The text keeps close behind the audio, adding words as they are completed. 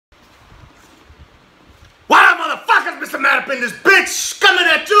MrMaD up in this bitch, coming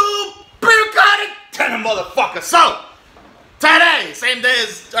at you, bureaucratic tenor motherfucker. So, today, same day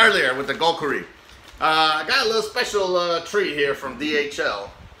as earlier with the Gokuri, I got a little special treat here from DHL.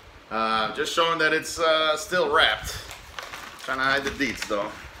 Just showing that it's still wrapped. Trying to hide the deets though.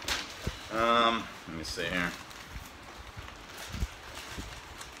 Let me see here.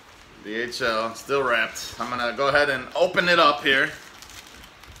 DHL, still wrapped. I'm gonna go ahead and open it up here,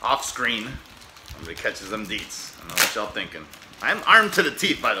 off screen. Nobody catches them deets. I don't know what y'all thinking. I'm armed to the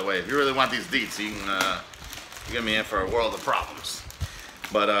teeth, by the way. If you really want these deets, you can get me in for a world of problems.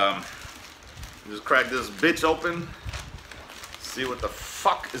 But just crack this bitch open. See what the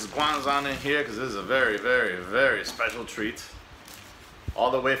fuck is going on in here, because this is a very, very, very special treat.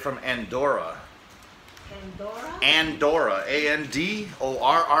 All the way from Andorra. Andorra? Andorra,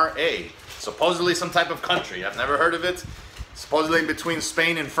 A-N-D-O-R-R-A. Supposedly some type of country. I've never heard of it. Supposedly in between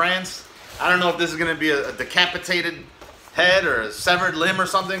Spain and France. I don't know if this is going to be a decapitated head or a severed limb or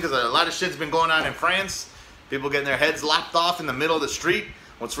something, because a lot of shit's been going on in France. People getting their heads lopped off in the middle of the street.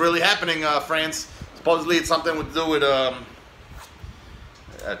 What's really happening, France? Supposedly it's something to do with a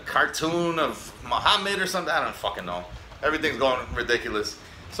cartoon of Muhammad or something. I don't fucking know. Everything's going ridiculous.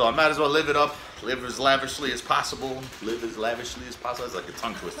 So I might as well live it up. Live as lavishly as possible. Live as lavishly as possible. It's like a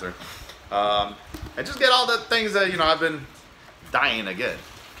tongue twister. And just get all the things that, you know, I've been dying to get.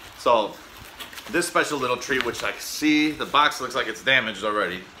 So this special little treat, which I see the box looks like it's damaged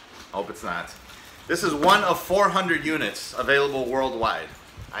already. I hope it's not. This is one of 400 units available worldwide.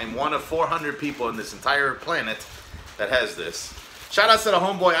 I'm one of 400 people in this entire planet that has this. Shout out to the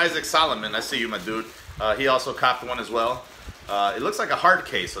homeboy Isaac Solomon. I see you, my dude. He also copped one as well. It looks like a hard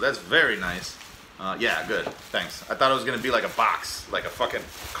case, so that's very nice. Yeah, good. Thanks. I thought it was going to be like a box, like a fucking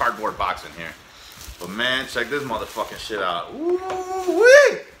cardboard box in here. But man, check this motherfucking shit out.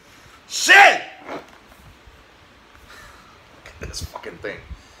 Ooh-wee! Shit! Look at this fucking thing.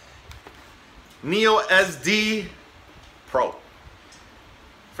 NeoSD Pro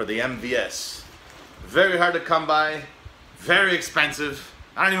for the MVS. Very hard to come by. Very expensive.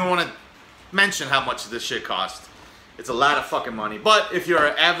 I don't even want to mention how much this shit cost. It's a lot of fucking money. But if you're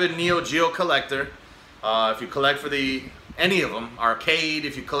an avid Neo Geo collector, if you collect for any of them, arcade,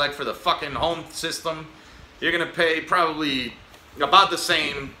 if you collect for the fucking home system, you're gonna pay probably about the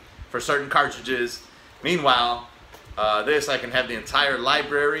same for certain cartridges. Meanwhile, this I can have the entire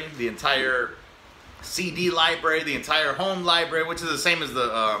library, the entire CD library, the entire home library, which is the same as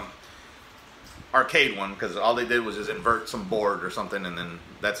the arcade one, because all they did was just invert some board or something, and then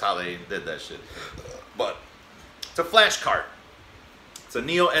that's how they did that shit. But it's a flash card. It's a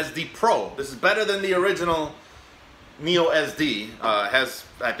NeoSD Pro. This is better than the original NeoSD. Has,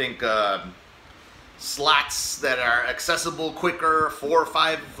 I think, slots that are accessible quicker, 4 or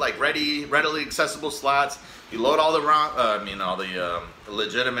 5 like readily accessible slots. You load all the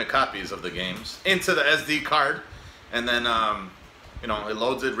legitimate copies of the games into the SD card, and then you know, it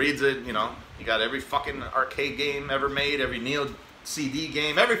loads it, reads it. You know, you got every fucking arcade game ever made, every Neo CD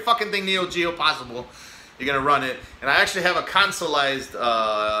game, every fucking thing Neo Geo possible. You're gonna run it, and I actually have a consoleized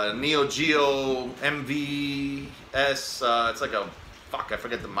Neo Geo MVS. It's like a I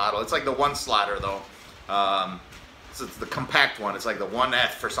forget the model. It's like the one slotter though. It's the compact one. It's like the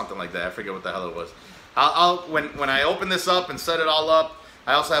 1F or something like that. I forget what the hell it was. When I open this up and set it all up,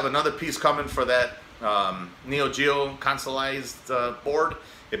 I also have another piece coming for that Neo Geo consoleized board.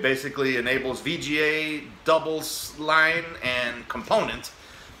 It basically enables VGA, double line, and component.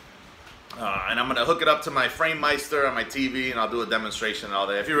 And I'm going to hook it up to my FrameMeister on my TV, and I'll do a demonstration and all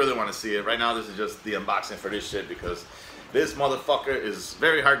that if you really want to see it. Right now, this is just the unboxing for this shit, because this motherfucker is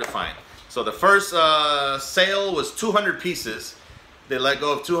very hard to find. So the first sale was 200 pieces. They let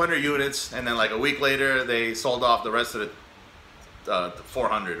go of 200 units, and then like a week later, they sold off the rest of the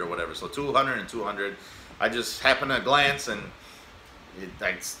 400 or whatever. So 200 and 200. I just happened to glance, and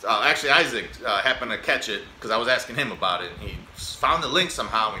actually Isaac happened to catch it because I was asking him about it. He found the link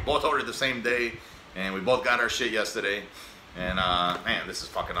somehow. We both ordered the same day, and we both got our shit yesterday. And man, this is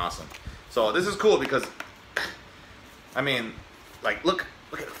fucking awesome. So this is cool because, I mean, like look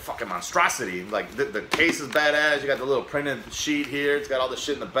at the fucking monstrosity. Like the case is badass. You got the little printed sheet here. It's got all the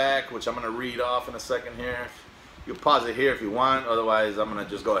shit in the back, which I'm gonna read off in a second here. You can pause it here if you want. Otherwise, I'm gonna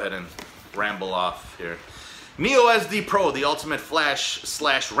just go ahead and ramble off here. NeoSD Pro, the ultimate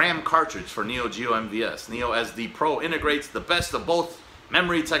flash/RAM cartridge for Neo Geo MVS. NeoSD Pro integrates the best of both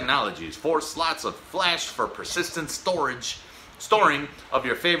memory technologies. 4 slots of flash for persistent storing of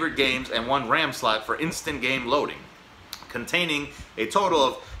your favorite games, and 1 RAM slot for instant game loading. Containing a total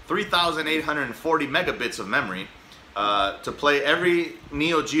of 3,840 megabits of memory, to play every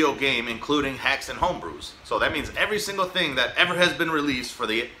Neo Geo game, including hacks and homebrews. So that means every single thing that ever has been released for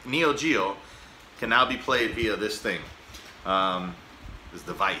the Neo Geo can now be played via this thing, this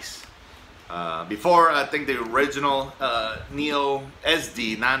device. Before, I think the original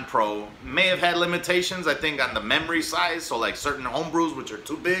NeoSD non-pro may have had limitations, I think, on the memory size. So like certain homebrews, which are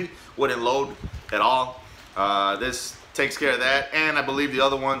too big, wouldn't load at all. This takes care of that, and I believe the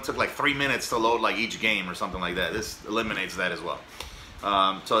other one took like 3 minutes to load like each game or something like that. This eliminates that as well.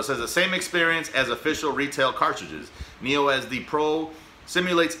 So it says the same experience as official retail cartridges. NeoSD Pro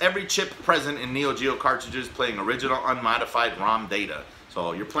simulates every chip present in Neo Geo cartridges, playing original unmodified ROM data.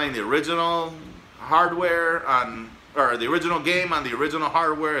 So you're playing the original hardware on, or the original game on the original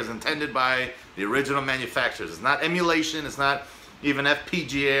hardware as intended by the original manufacturers. It's not emulation, it's not even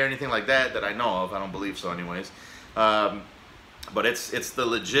FPGA or anything like that that I know of. I don't believe so anyways. But it's the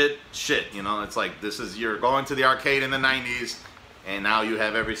legit shit, you know. It's like, this is, you're going to the arcade in the 90s, and now you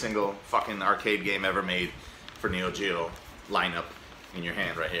have every single fucking arcade game ever made for Neo Geo lineup in your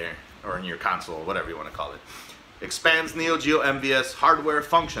hand right here, or in your console, whatever you want to call it. Expands Neo Geo MVS hardware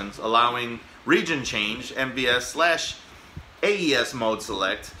functions, allowing region change, MVS/AES mode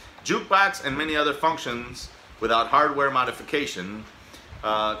select, jukebox, and many other functions without hardware modification.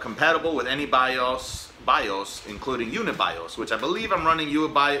 Compatible with any BIOS, including UniBIOS, which I believe I'm running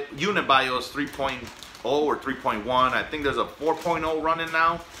UniBIOS 3.0 or 3.1. I think there's a 4.0 running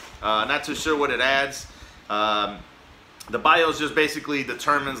now. Not too sure what it adds. The BIOS just basically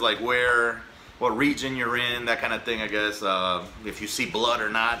determines like what region you're in, that kind of thing, I guess. If you see blood or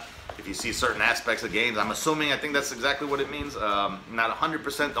not, if you see certain aspects of games. I'm assuming, I think that's exactly what it means. Not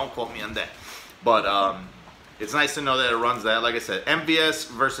 100%, don't quote me on that. But it's nice to know that it runs that. Like I said, MVS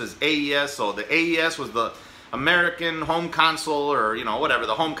versus AES. So the AES was the American home console, or, you know, whatever,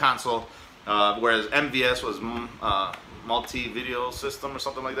 the home console. Whereas MVS was multi-video system or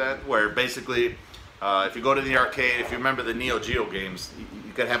something like that. Where basically, if you go to the arcade, if you remember the Neo Geo games,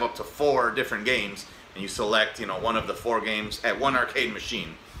 you could have up to 4 different games, and you select, you know, one of the 4 games at one arcade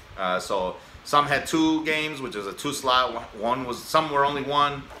machine. So some had 2 games, which is a 2-slot. Some were only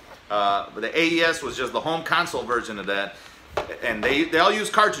 1. But the AES was just the home console version of that, and they all use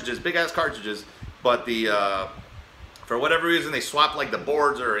cartridges, big ass cartridges. But for whatever reason, they swapped like the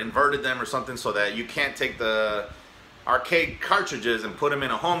boards or inverted them or something, so that you can't take the arcade cartridges and put them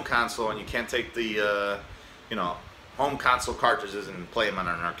in a home console, and you can't take the you know, home console cartridges and play them on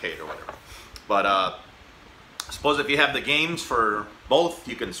an arcade or whatever. But I suppose if you have the games for both,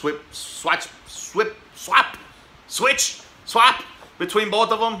 you can swap between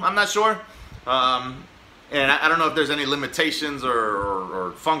both of them. I'm not sure. And I don't know if there's any limitations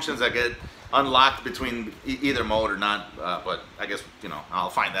or functions that get unlocked between either mode or not, but I guess, you know, I'll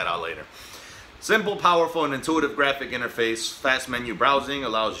find that out later. Simple, powerful, and intuitive graphic interface, fast menu browsing,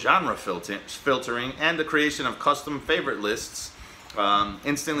 allows genre filtering, and the creation of custom favorite lists.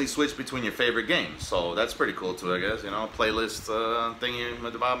 Instantly switch between your favorite games. So that's pretty cool too, I guess, you know, playlist thingy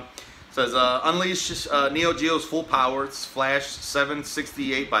with the bottom. Says unleash Neo Geo's full power. It's flash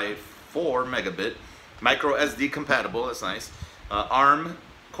 768 by 4 megabit, micro SD compatible. That's nice. ARM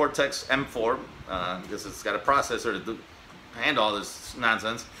Cortex M4. Because it's got a processor to handle all this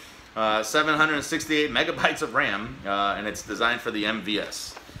nonsense. 768 megabytes of RAM, and it's designed for the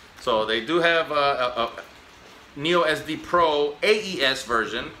MVS. So they do have a NeoSD Pro AES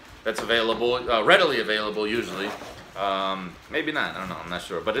version that's available, readily available usually. Maybe not, I don't know, I'm not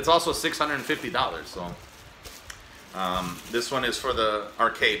sure. But it's also $650, so this one is for the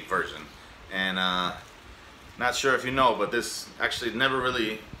arcade version. And not sure if you know, but this actually never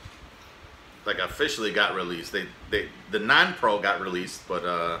really like officially got released. The non-pro got released,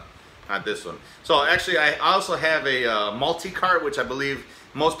 but not this one. So actually I also have a multi-cart, which I believe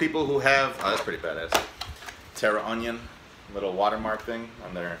most people who have, oh, that's pretty badass. TerraOnion, little watermark thing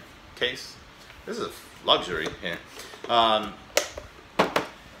on their case. This is luxury here.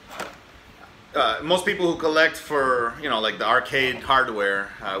 Most people who collect for, you know, like the arcade hardware,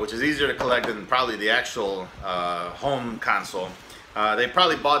 which is easier to collect than probably the actual home console, they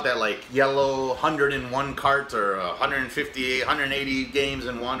probably bought that like yellow 101 cart or 158, 180 games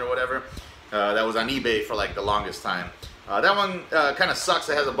in one or whatever. That was on eBay for like the longest time. That one kind of sucks.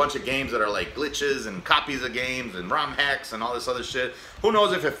 It has a bunch of games that are like glitches and copies of games and ROM hacks and all this other shit. Who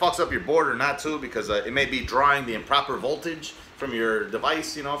knows if it fucks up your board or not too, because it may be drawing the improper voltage from your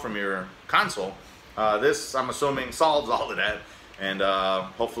device, you know, from your console. This, I'm assuming, solves all of that, and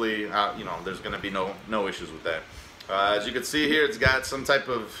hopefully, you know, there's going to be no issues with that. As you can see here, it's got some type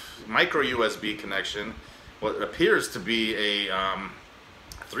of micro USB connection, what appears to be a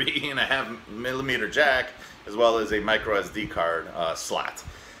 3.5mm jack, as well as a micro SD card slot.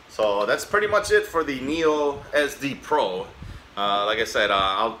 So that's pretty much it for the NeoSD Pro. Like I said,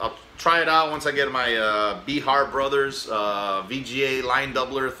 I'll try it out once I get my Bihar Brothers VGA line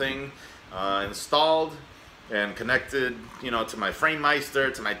doubler thing installed and connected, you know, to my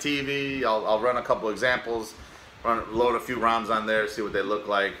FrameMeister, to my TV. I'll run a couple examples, load a few ROMs on there, see what they look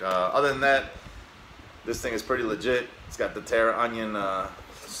like. Other than that, this thing is pretty legit. It's got the TerraOnion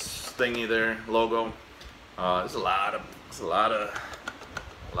thingy there, logo. There's a lot of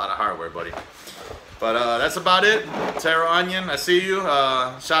hardware, buddy. But that's about it. TerraOnion, I see you.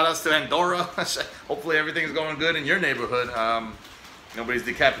 Shout outs to Andorra. Hopefully everything's going good in your neighborhood. Nobody's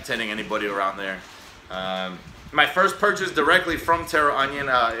decapitating anybody around there. My first purchase directly from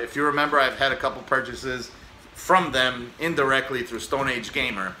TerraOnion, if you remember, I've had a couple purchases from them indirectly through Stone Age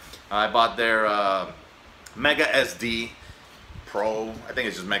Gamer. I bought their Mega SD Pro, I think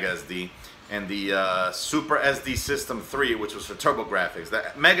it's just Mega SD, and the Super SD System 3, which was for TurboGrafx.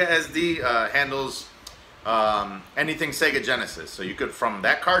 The Mega SD handles anything Sega Genesis. So you could, from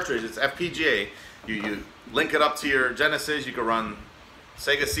that cartridge, it's FPGA, you link it up to your Genesis, you could run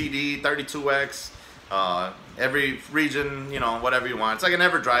Sega CD, 32X, every region, you know, whatever you want. It's like an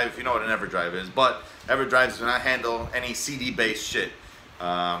EverDrive, if you know what an EverDrive is, but EverDrives do not handle any CD-based shit.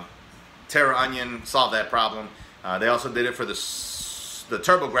 TerraOnion solved that problem. They also did it for the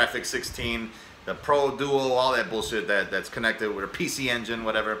TurboGrafx 16, the Pro Dual, all that bullshit that's connected with a PC Engine,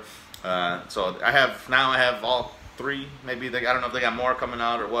 whatever. So I have all three. Maybe I don't know if they got more coming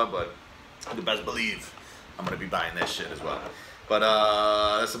out or what, but you best believe I'm gonna be buying that shit as well. But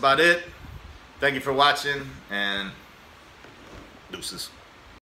that's about it. Thank you for watching, and deuces.